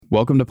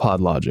Welcome to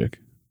PodLogic,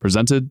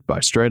 presented by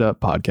Straight Up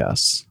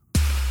Podcasts.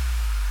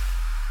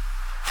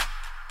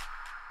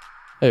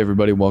 Hey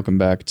everybody, welcome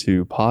back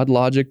to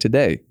PodLogic.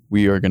 Today,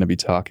 we are going to be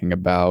talking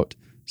about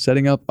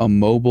setting up a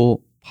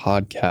mobile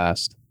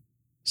podcast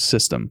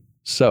system.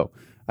 So,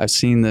 I've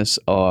seen this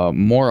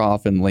more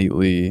often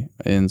lately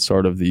in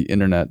sort of the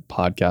internet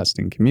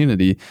podcasting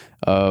community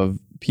of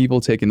people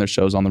taking their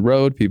shows on the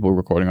road, people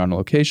recording on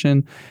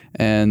location,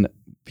 and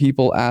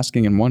people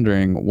asking and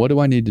wondering, what do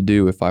I need to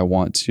do if I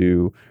want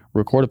to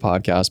record a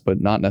podcast,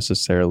 but not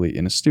necessarily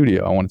in a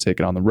studio? I want to take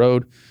it on the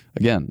road,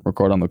 again,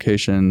 record on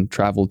location,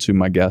 travel to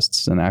my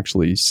guests and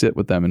actually sit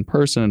with them in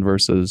person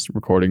versus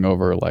recording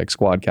over like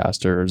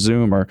Squadcaster or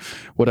Zoom or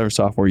whatever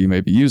software you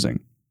may be using.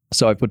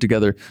 So I put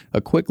together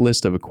a quick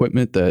list of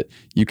equipment that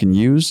you can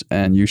use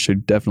and you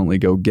should definitely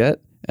go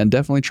get and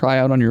definitely try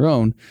out on your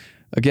own.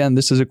 Again,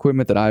 this is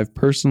equipment that I've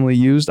personally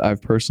used.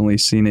 I've personally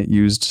seen it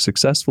used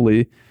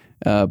successfully,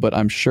 but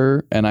I'm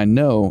sure and I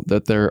know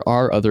that there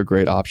are other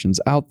great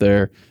options out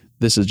there.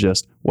 This is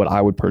just what I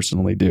would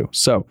personally do.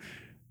 So,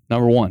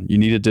 number one, you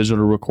need a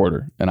digital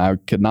recorder, and I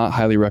could not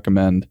highly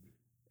recommend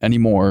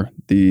anymore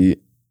the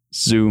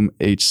Zoom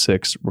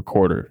H6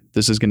 recorder.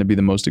 This is going to be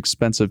the most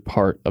expensive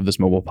part of this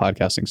mobile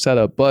podcasting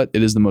setup, but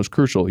it is the most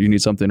crucial. You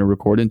need something to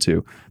record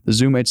into. The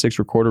Zoom H6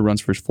 recorder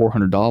runs for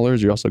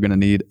 $400. You're also going to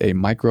need a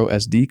micro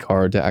SD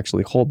card to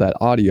actually hold that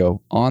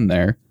audio on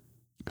there.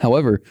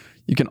 However,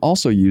 you can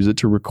also use it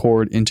to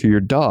record into your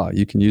DAW.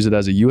 You can use it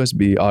as a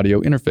USB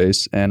audio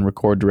interface and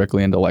record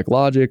directly into like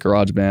Logic,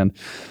 GarageBand,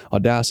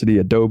 Audacity,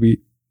 Adobe,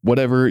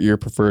 whatever your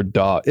preferred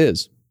DAW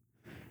is.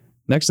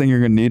 Next thing you're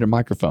going to need are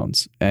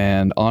microphones.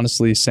 And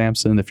honestly,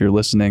 Samson, if you're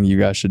listening, you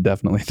guys should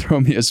definitely throw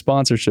me a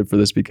sponsorship for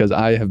this because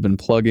I have been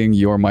plugging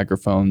your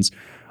microphones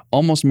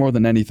almost more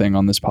than anything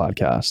on this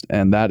podcast.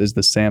 And that is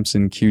the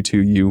Samson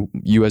Q2U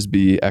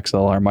USB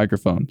XLR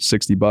microphone,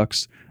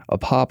 $60 a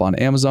pop on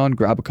Amazon.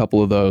 Grab a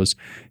couple of those,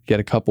 get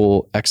a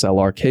couple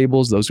XLR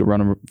cables. Those will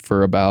run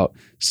for about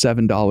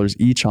 $7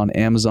 each on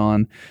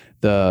Amazon.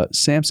 The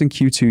Samson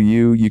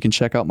Q2U, you can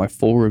check out my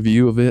full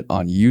review of it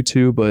on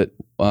YouTube, but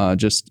I'll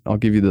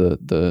give you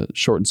the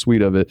short and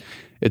sweet of it.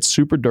 It's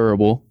super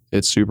durable,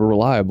 it's super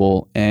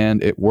reliable,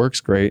 and it works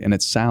great, and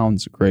it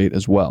sounds great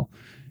as well.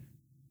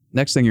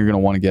 Next thing you're going to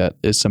want to get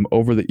is some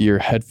over-the-ear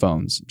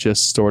headphones,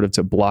 just sort of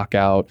to block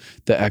out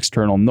the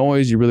external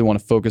noise. You really want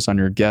to focus on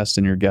your guest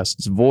and your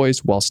guest's voice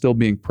while still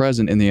being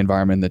present in the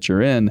environment that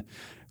you're in.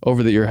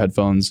 Over-the-ear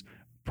headphones,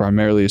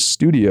 primarily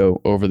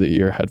studio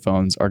over-the-ear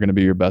headphones, are going to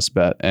be your best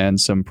bet. And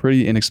some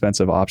pretty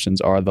inexpensive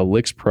options are the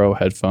Lix Pro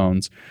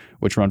headphones,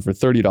 which run for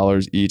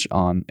 $30 each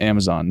on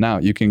Amazon. Now,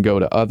 you can go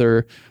to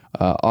other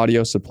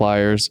audio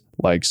suppliers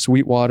like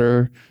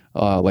Sweetwater,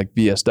 like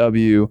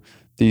BSW.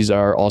 These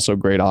are also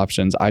great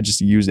options. I just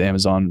use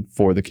Amazon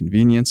for the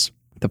convenience.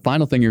 The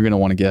final thing you're going to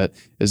want to get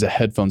is a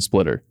headphone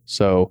splitter.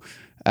 So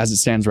as it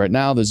stands right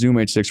now, the Zoom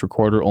H6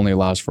 recorder only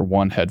allows for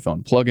one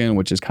headphone plugin,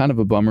 which is kind of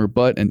a bummer,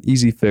 but an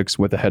easy fix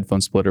with a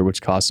headphone splitter,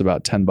 which costs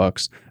about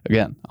 $10,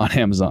 again, on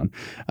Amazon.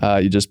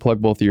 You just plug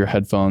both of your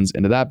headphones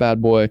into that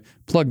bad boy,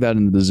 plug that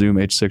into the Zoom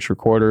H6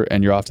 recorder,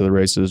 and you're off to the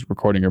races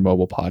recording your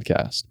mobile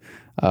podcast.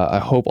 I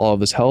hope all of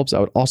this helps. I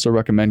would also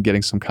recommend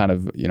getting some kind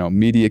of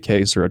media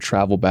case or a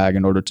travel bag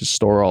in order to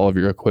store all of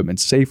your equipment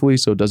safely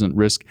so it doesn't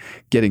risk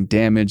getting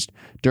damaged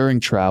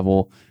during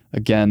travel.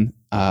 Again,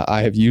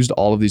 I have used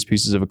all of these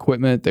pieces of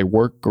equipment. They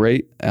work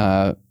great.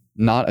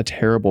 Not a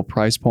terrible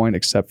price point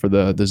except for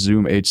the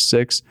Zoom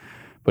H6.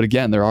 But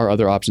again, there are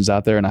other options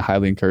out there, and I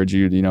highly encourage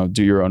you to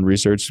do your own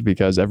research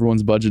because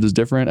everyone's budget is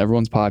different,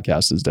 everyone's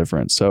podcast is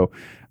different. So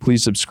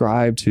please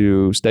subscribe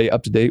to stay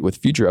up to date with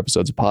future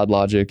episodes of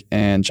PodLogic,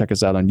 and check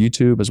us out on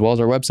YouTube as well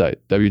as our website,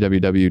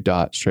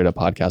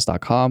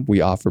 www.straightuppodcast.com. We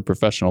offer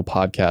professional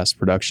podcast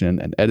production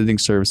and editing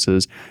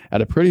services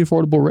at a pretty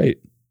affordable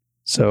rate.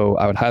 So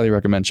I would highly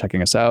recommend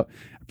checking us out.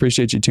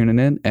 Appreciate you tuning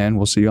in, and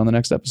we'll see you on the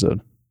next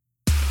episode.